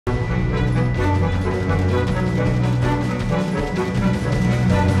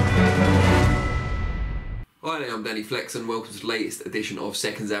Hi there, I'm Danny Flexen. Welcome to the latest edition of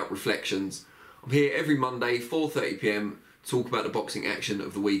SecondsOut ReFLEXions. I'm here every Monday, 4:30 PM, to talk about the boxing action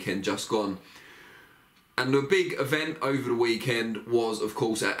of the weekend just gone. And the big event over the weekend was, of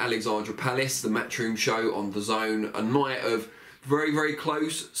course, at Alexandra Palace, the Matchroom show on the Zone. A night of very, very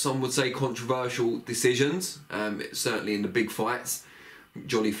close, some would say controversial decisions, certainly in the big fights.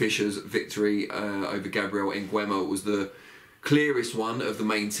 Johnny Fisher's victory over Gabriel Nguema was the clearest one of the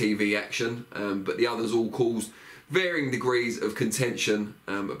main TV action, but the others all caused varying degrees of contention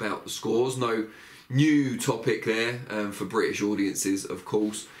about the scores. No new topic there for British audiences, of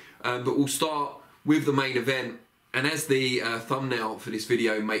course, but we'll start with the main event. And as the thumbnail for this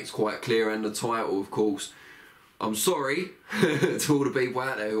video makes quite clear, and the title, of course, I'm sorry to all the people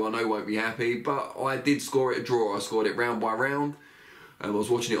out there who I know won't be happy, but I did score it a draw. I scored it round by round. I was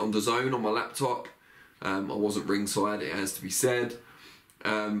watching it on the Zone on my laptop. I wasn't ringside, it has to be said.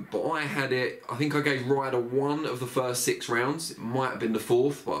 But I had it, I think I gave Ryder one of the first 6 rounds. It might have been the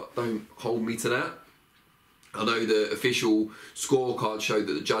 4th, but don't hold me to that. I know the official scorecard showed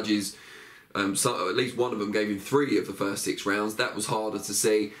that the judges, at least one of them gave him 3 of the first 6 rounds. That was harder to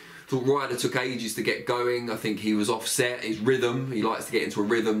see. I thought Ryder took ages to get going. I think he was offset, his rhythm. He likes to get into a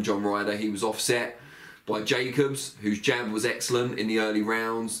rhythm, John Ryder. He was offset by Jacobs, whose jab was excellent in the early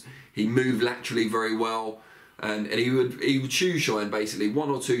rounds. He moved laterally very well, and he would shoe shine basically. 1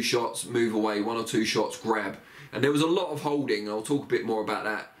 or 2 shots, move away, 1 or 2 shots, grab. And there was a lot of holding. I'll talk a bit more about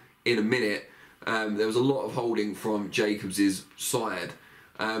that in a minute. There was a lot of holding from Jacobs' side.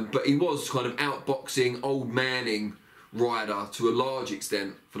 But he was kind of outboxing, old manning Ryder to a large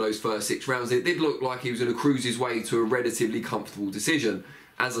extent for those first 6 rounds. It did look like he was going to cruise his way to a relatively comfortable decision.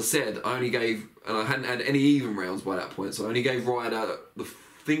 As I said, I only gave, and I hadn't had any even rounds by that point, so I only gave Ryder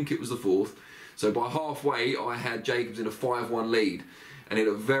I think it was the 4th. So by halfway, I had Jacobs in a 5-1 lead, and it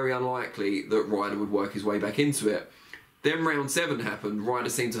looked very unlikely that Ryder would work his way back into it. Then round 7 happened. Ryder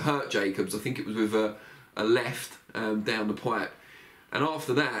seemed to hurt Jacobs. I think it was with a left down the pipe. And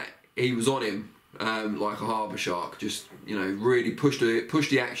after that, he was on him like a harbour shark. Just, you know, really pushed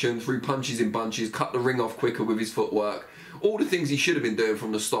the action, threw punches in bunches, cut the ring off quicker with his footwork. All the things he should have been doing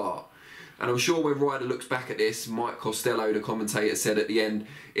from the start. And I'm sure when Ryder looks back at this, Mike Costello, the commentator, said at the end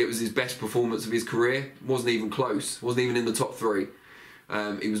it was his best performance of his career. Wasn't even close. Wasn't even in the top 3.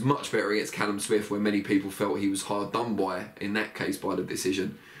 He was much better against Callum Smith, where many people felt he was hard done by, in that case, by the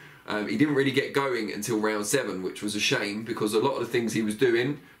decision. He didn't really get going until round 7, which was a shame, because a lot of the things he was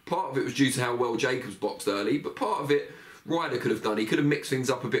doing, part of it was due to how well Jacobs boxed early, but part of it Ryder could have done. He could have mixed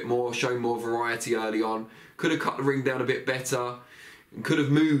things up a bit more, shown more variety early on, could have cut the ring down a bit better, and could have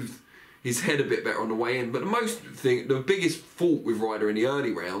moved his head a bit better on the way in. But the biggest fault with Ryder in the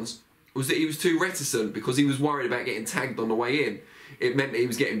early rounds was that he was too reticent, because he was worried about getting tagged on the way in. It meant that he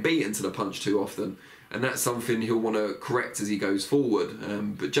was getting beaten to the punch too often, and that's something he'll want to correct as he goes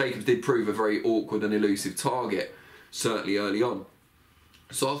forward. But Jacobs did prove a very awkward and elusive target, certainly early on.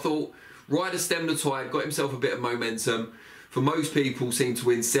 So I thought Ryder stemmed the tide, got himself a bit of momentum. For most people, seemed to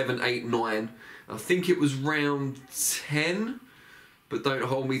win 7, 8, 9. I think it was round 10, but don't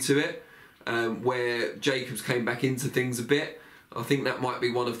hold me to it, where Jacobs came back into things a bit. I think that might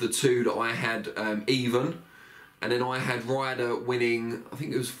be one of the 2 that I had even. And then I had Ryder winning, I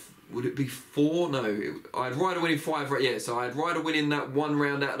think it was, would it be 4? No, I had Ryder winning 5, yeah, so I had Ryder winning that 1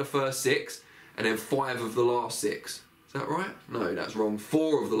 round out of the first 6, and then 5 of the last 6. Is that right? No, that's wrong.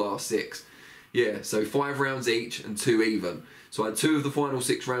 4 of the last 6. Yeah, so 5 rounds each and 2 even. So I had 2 of the final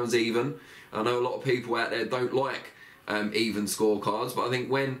 6 rounds even. I know a lot of people out there don't like even scorecards, but I think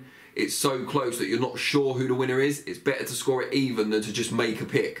when it's so close that you're not sure who the winner is, it's better to score it even than to just make a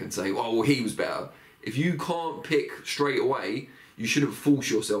pick and say, oh, well, he was better. If you can't pick straight away, you shouldn't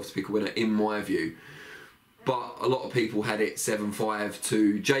force yourself to pick a winner, in my view. But a lot of people had it 7-5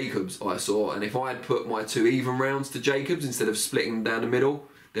 to Jacobs, I saw, and if I had put my 2 even rounds to Jacobs instead of splitting them down the middle,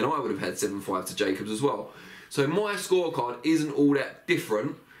 then I would have had 7-5 to Jacobs as well. So my scorecard isn't all that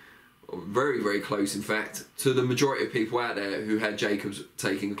different, very, very close in fact, to the majority of people out there who had Jacobs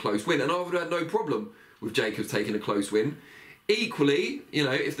taking a close win, and I would have had no problem with Jacobs taking a close win. Equally, you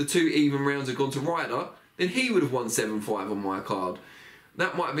know, if the 2 even rounds had gone to Ryder, then he would have won 7-5 on my card.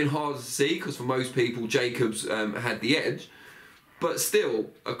 That might have been harder to see, because for most people Jacobs had the edge, but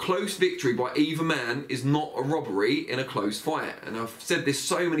still, a close victory by either man is not a robbery in a close fight. And I've said this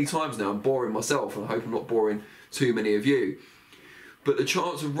so many times now, I'm boring myself, and I hope I'm not boring too many of you. But the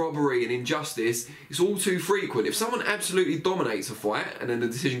chance of robbery and injustice is all too frequent. If someone absolutely dominates a fight and then the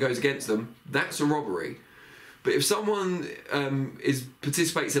decision goes against them, that's a robbery. But if someone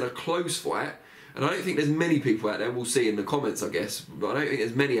participates in a close fight, and I don't think there's many people out there, we'll see in the comments I guess, but I don't think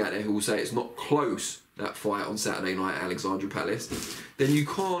there's many out there who will say it's not close that fight on Saturday night at Alexandra Palace, then you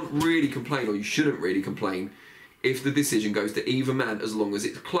can't really complain, or you shouldn't really complain, if the decision goes to either man, as long as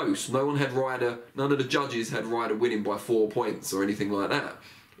it's close. No one had Ryder, none of the judges had Ryder winning by 4 points or anything like that.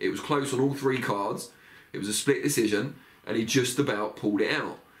 It was close on all 3 cards. It was a split decision, and he just about pulled it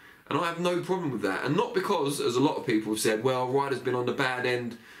out. And I have no problem with that. And not because, as a lot of people have said, well, Ryder's been on the bad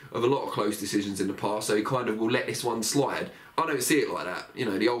end of a lot of close decisions in the past, so he kind of will let this one slide. I don't see it like that. You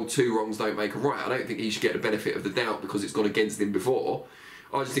know, the old 2 wrongs don't make a right. I don't think he should get the benefit of the doubt because it's gone against him before.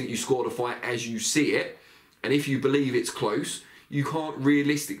 I just think you score the fight as you see it, and if you believe it's close, you can't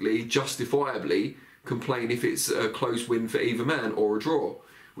realistically, justifiably complain if it's a close win for either man or a draw,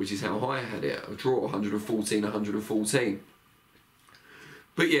 which is how I had it, a draw, 114-114.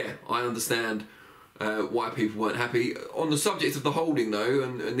 But yeah, I understand why people weren't happy. On the subject of the holding though,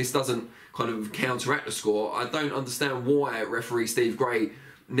 and this doesn't kind of counteract the score, I don't understand why referee Steve Gray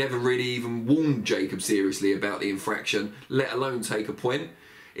never really even warned Jacob seriously about the infraction, let alone take a point.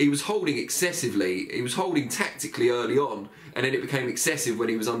 He was holding excessively, he was holding tactically early on, and then it became excessive when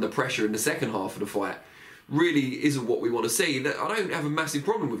he was under pressure in the second half of the fight. Really isn't what we want to see. I don't have a massive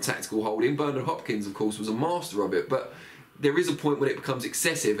problem with tactical holding. Bernard Hopkins, of course, was a master of it, but there is a point when it becomes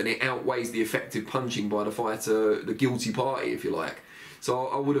excessive and it outweighs the effective punching by the fighter, the guilty party, if you like. So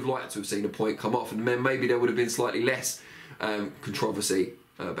I would have liked to have seen a point come off, and then maybe there would have been slightly less controversy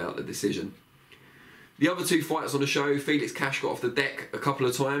about the decision. The other 2 fights on the show, Felix Cash got off the deck a couple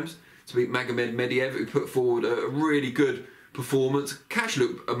of times to beat Magomed Mediev, who put forward a really good performance. Cash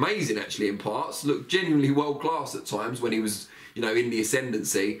looked amazing actually in parts, looked genuinely world class at times when he was, you know, in the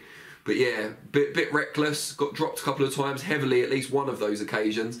ascendancy. But yeah, bit reckless, got dropped a couple of times heavily at least one of those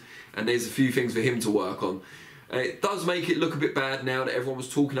occasions, and there's a few things for him to work on. It does make it look a bit bad now that everyone was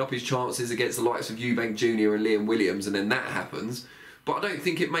talking up his chances against the likes of Eubank Jr. and Liam Williams, and then that happens. But I don't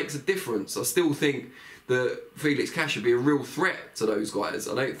think it makes a difference. I still think that Felix Cash should be a real threat to those guys.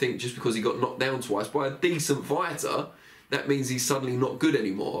 I don't think just because he got knocked down twice by a decent fighter, that means he's suddenly not good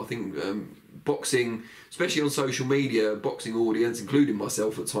anymore. I think boxing, especially on social media, boxing audience, including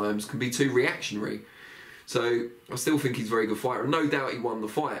myself at times, can be too reactionary. So I still think he's a very good fighter, and no doubt he won the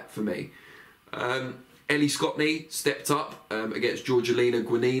fight for me. Ellie Scotney stepped up against Georgelina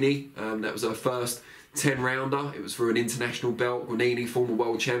Guanini. That was her first 10-rounder. It was for an international belt. Guanini, former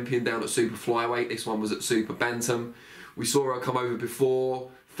world champion, down at super flyweight. This one was at super bantam. We saw her come over before,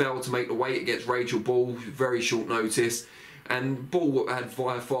 failed to make the weight against Rachel Ball, very short notice, and Ball had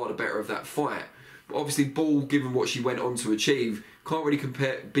by far the better of that fight. But obviously Ball, given what she went on to achieve, can't really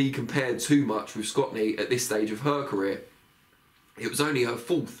be compared too much with Scotney at this stage of her career. It was only her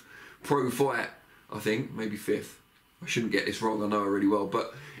 4th pro fight, I think, maybe 5th. I shouldn't get this wrong, I know her really well,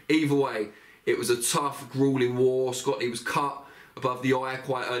 but either way, it was a tough, gruelling war. Scotney was cut above the eye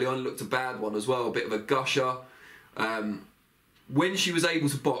quite early on, looked a bad one as well, a bit of a gusher. When she was able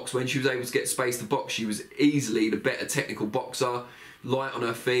to box, when she was able to get space to box, she was easily the better technical boxer, light on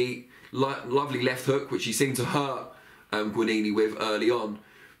her feet, lovely left hook, which she seemed to hurt Guanini with early on,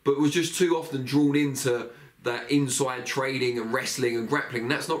 but was just too often drawn into that inside trading and wrestling and grappling.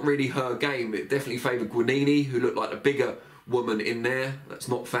 And that's not really her game. It definitely favoured Guanini, who looked like the bigger woman in there. That's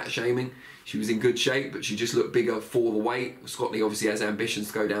not fat shaming. She was in good shape, but she just looked bigger for the weight. Scotney obviously has ambitions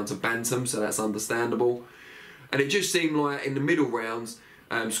to go down to bantam, so that's understandable. And it just seemed like in the middle rounds,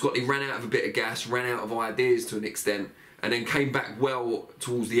 Scotney ran out of a bit of gas, ran out of ideas to an extent, and then came back well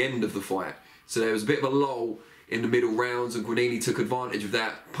towards the end of the fight. So there was a bit of a lull in the middle rounds, and Guanini took advantage of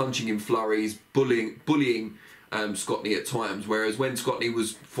that, punching in flurries, bullying Scotney at times. Whereas when Scotney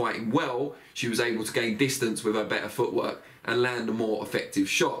was fighting well, she was able to gain distance with her better footwork and land the more effective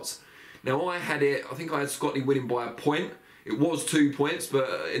shots. Now I had Scotney winning by a point. It was 2 points, but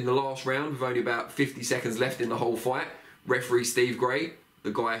in the last round, with only about 50 seconds left in the whole fight, referee Steve Gray,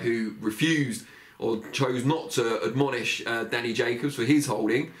 the guy who refused or chose not to admonish Danny Jacobs for his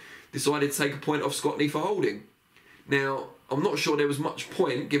holding, decided to take a point off Scotney for holding. Now, I'm not sure there was much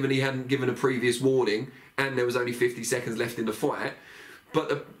point, given he hadn't given a previous warning and there was only 50 seconds left in the fight,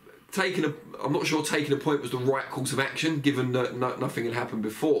 but I'm not sure taking a point was the right course of action, given that nothing had happened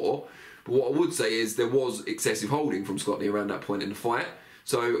before. But what I would say is there was excessive holding from Scotney around that point in the fight.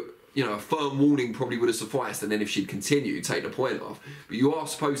 So, you know, a firm warning probably would have sufficed, and then if she'd continued, take the point off. But you are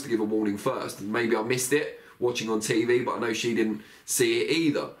supposed to give a warning first, and maybe I missed it watching on TV, but I know she didn't see it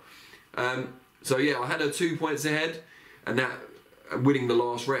either. So yeah, I had her 2 points ahead, and that winning the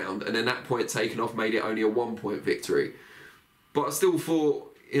last round, and then that point taken off made it only a 1 point victory. But I still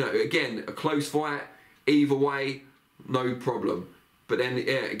thought, you know, again, a close fight, either way, no problem. But then,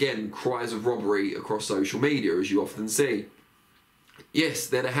 yeah, again, cries of robbery across social media, as you often see. yes,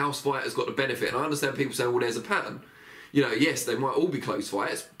 they're the house fight has got the benefit. And I understand people saying, well, there's a pattern. You know, yes, they might all be close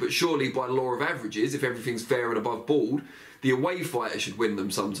fights, but surely by law of averages, if everything's fair and above board, the away fighter should win them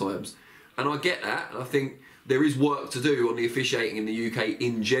sometimes. And I get that, and I think there is work to do on the officiating in the UK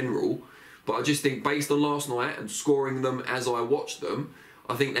in general, but I just think based on last night and scoring them as I watched them,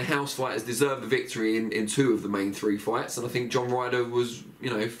 I think the house fighters deserved the victory in 2 of the main 3 fights, and I think John Ryder was, you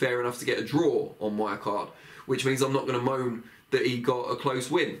know, fair enough to get a draw on my card, which means I'm not going to moan that he got a close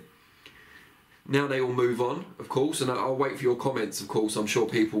win. Now they all move on, of course, and I'll wait for your comments, of course. I'm sure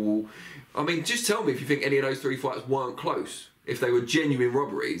people will... I mean, just tell me if you think any of those 3 fights weren't close, if they were genuine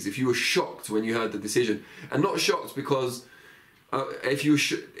robberies, if you were shocked when you heard the decision. And not shocked because... if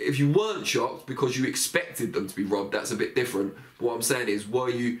you weren't shocked because you expected them to be robbed, that's a bit different. But what I'm saying is,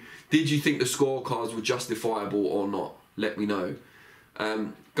 did you think the scorecards were justifiable or not? Let me know.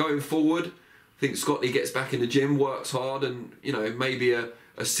 Going forward, I think Scotty gets back in the gym, works hard, and, you know, maybe a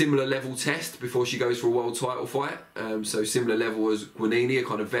similar level test before she goes for a world title fight. So similar level as Guanini, a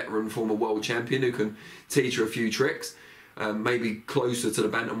kind of veteran former world champion who can teach her a few tricks. Maybe closer to the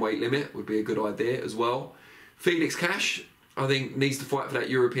bantamweight limit would be a good idea as well. Felix Cash, I think, needs to fight for that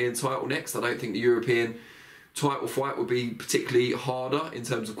European title next. I don't think the European title fight would be particularly harder in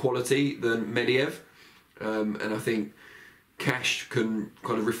terms of quality than Medvedev. And I think Cash can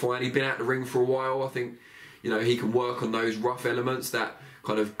kind of refine. He's been out the ring for a while. I think, you know, he can work on those rough elements, that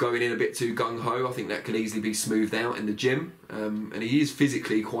kind of going in a bit too gung-ho. I think that can easily be smoothed out in the gym. And he is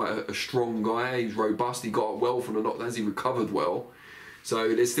physically quite a strong guy. He's robust. He got up well from the knockdowns. He recovered well.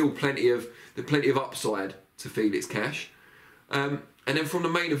 So there's still plenty of upside to Felix Cash. And then from the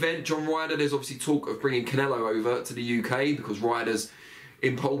main event, John Ryder, there's obviously talk of bringing Canelo over to the UK because Ryder's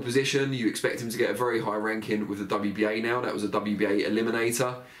in pole position. You expect him to get a very high ranking with the WBA now. That was a WBA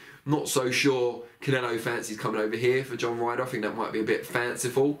eliminator. Not so sure Canelo fancies coming over here for John Ryder. I think that might be a bit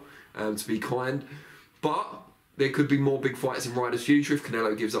fanciful, to be kind. But there could be more big fights in Ryder's future if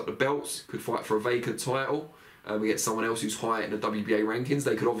Canelo gives up the belts. Could fight for a vacant title. We get someone else who's high in the WBA rankings.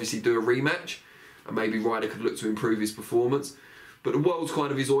 They could obviously do a rematch. And maybe Ryder could look to improve his performance. But the world's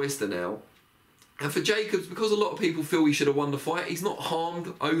kind of his oyster now. And for Jacobs, because a lot of people feel he should have won the fight, he's not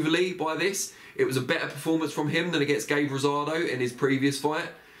harmed overly by this. It was a better performance from him than against Gabe Rosado in his previous fight.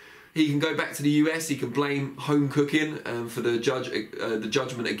 He can go back to the US, he can blame home cooking for the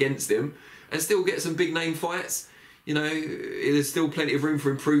judgment against him, and still get some big name fights. You know, there's still plenty of room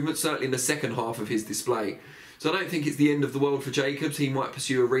for improvement, certainly in the second half of his display. So I don't think it's the end of the world for Jacobs. He might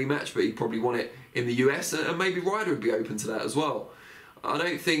pursue a rematch, but he'd probably want it in the US, and maybe Ryder would be open to that as well. I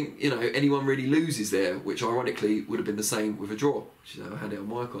don't think, you know, anyone really loses there, which ironically would have been the same with a draw, which is how I had it on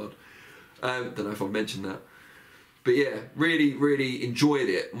my card. Don't know if I've mentioned that. But yeah, really, really enjoyed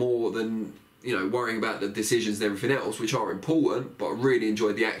it more than, you know, worrying about the decisions and everything else, which are important, but I really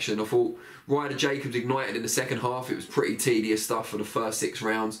enjoyed the action. I thought Ryder Jacobs ignited in the second half. It was pretty tedious stuff for the first 6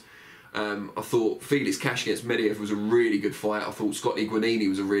 rounds. I thought Felix Cash against Medvedev was a really good fight. I thought Scotty Guanini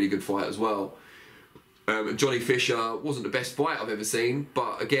was a really good fight as well. Johnny Fisher wasn't the best fight I've ever seen,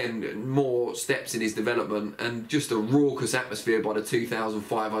 but again, more steps in his development, and just a raucous atmosphere by the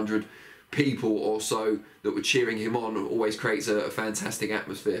 2,500 people or so that were cheering him on always creates a fantastic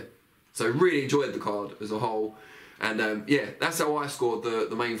atmosphere. So really enjoyed the card as a whole. And yeah, that's how I scored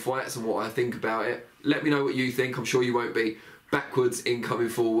the main fights and what I think about it. Let me know what you think. I'm sure you won't be backwards in coming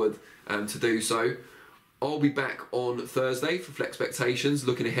forward to do so. I'll be back on Thursday for ReFLEXions,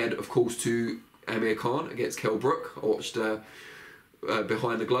 looking ahead, of course, to Amir Khan against Kell Brook. I watched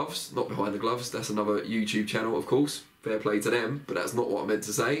Behind the Gloves. Not Behind the Gloves, that's another YouTube channel, of course. Fair play to them, but that's not what I meant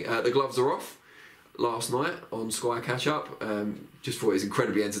to say. The gloves are off last night on Sky Catch Up. Just thought it was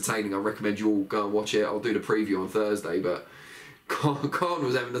incredibly entertaining. I recommend you all go and watch it. I'll do the preview on Thursday, but Khan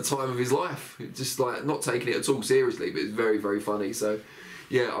was having the time of his life. Just like not taking it at all seriously, but it's very, very funny. So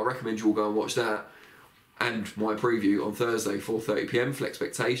yeah, I recommend you all go and watch that. And my preview on Thursday, 4:30 PM,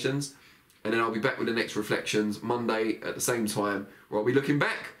 ReFLEXions. And then I'll be back with the next ReFLEXions Monday at the same time, where I'll be looking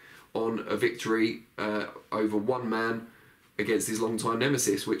back on a victory over one man against his long-time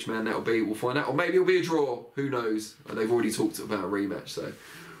nemesis. Which man that'll be, we'll find out. Or maybe it'll be a draw, who knows. They've already talked about a rematch, so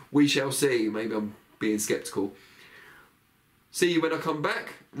we shall see. Maybe I'm being sceptical. See you when I come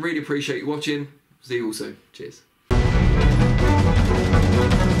back. Really appreciate you watching. See you all soon. Cheers.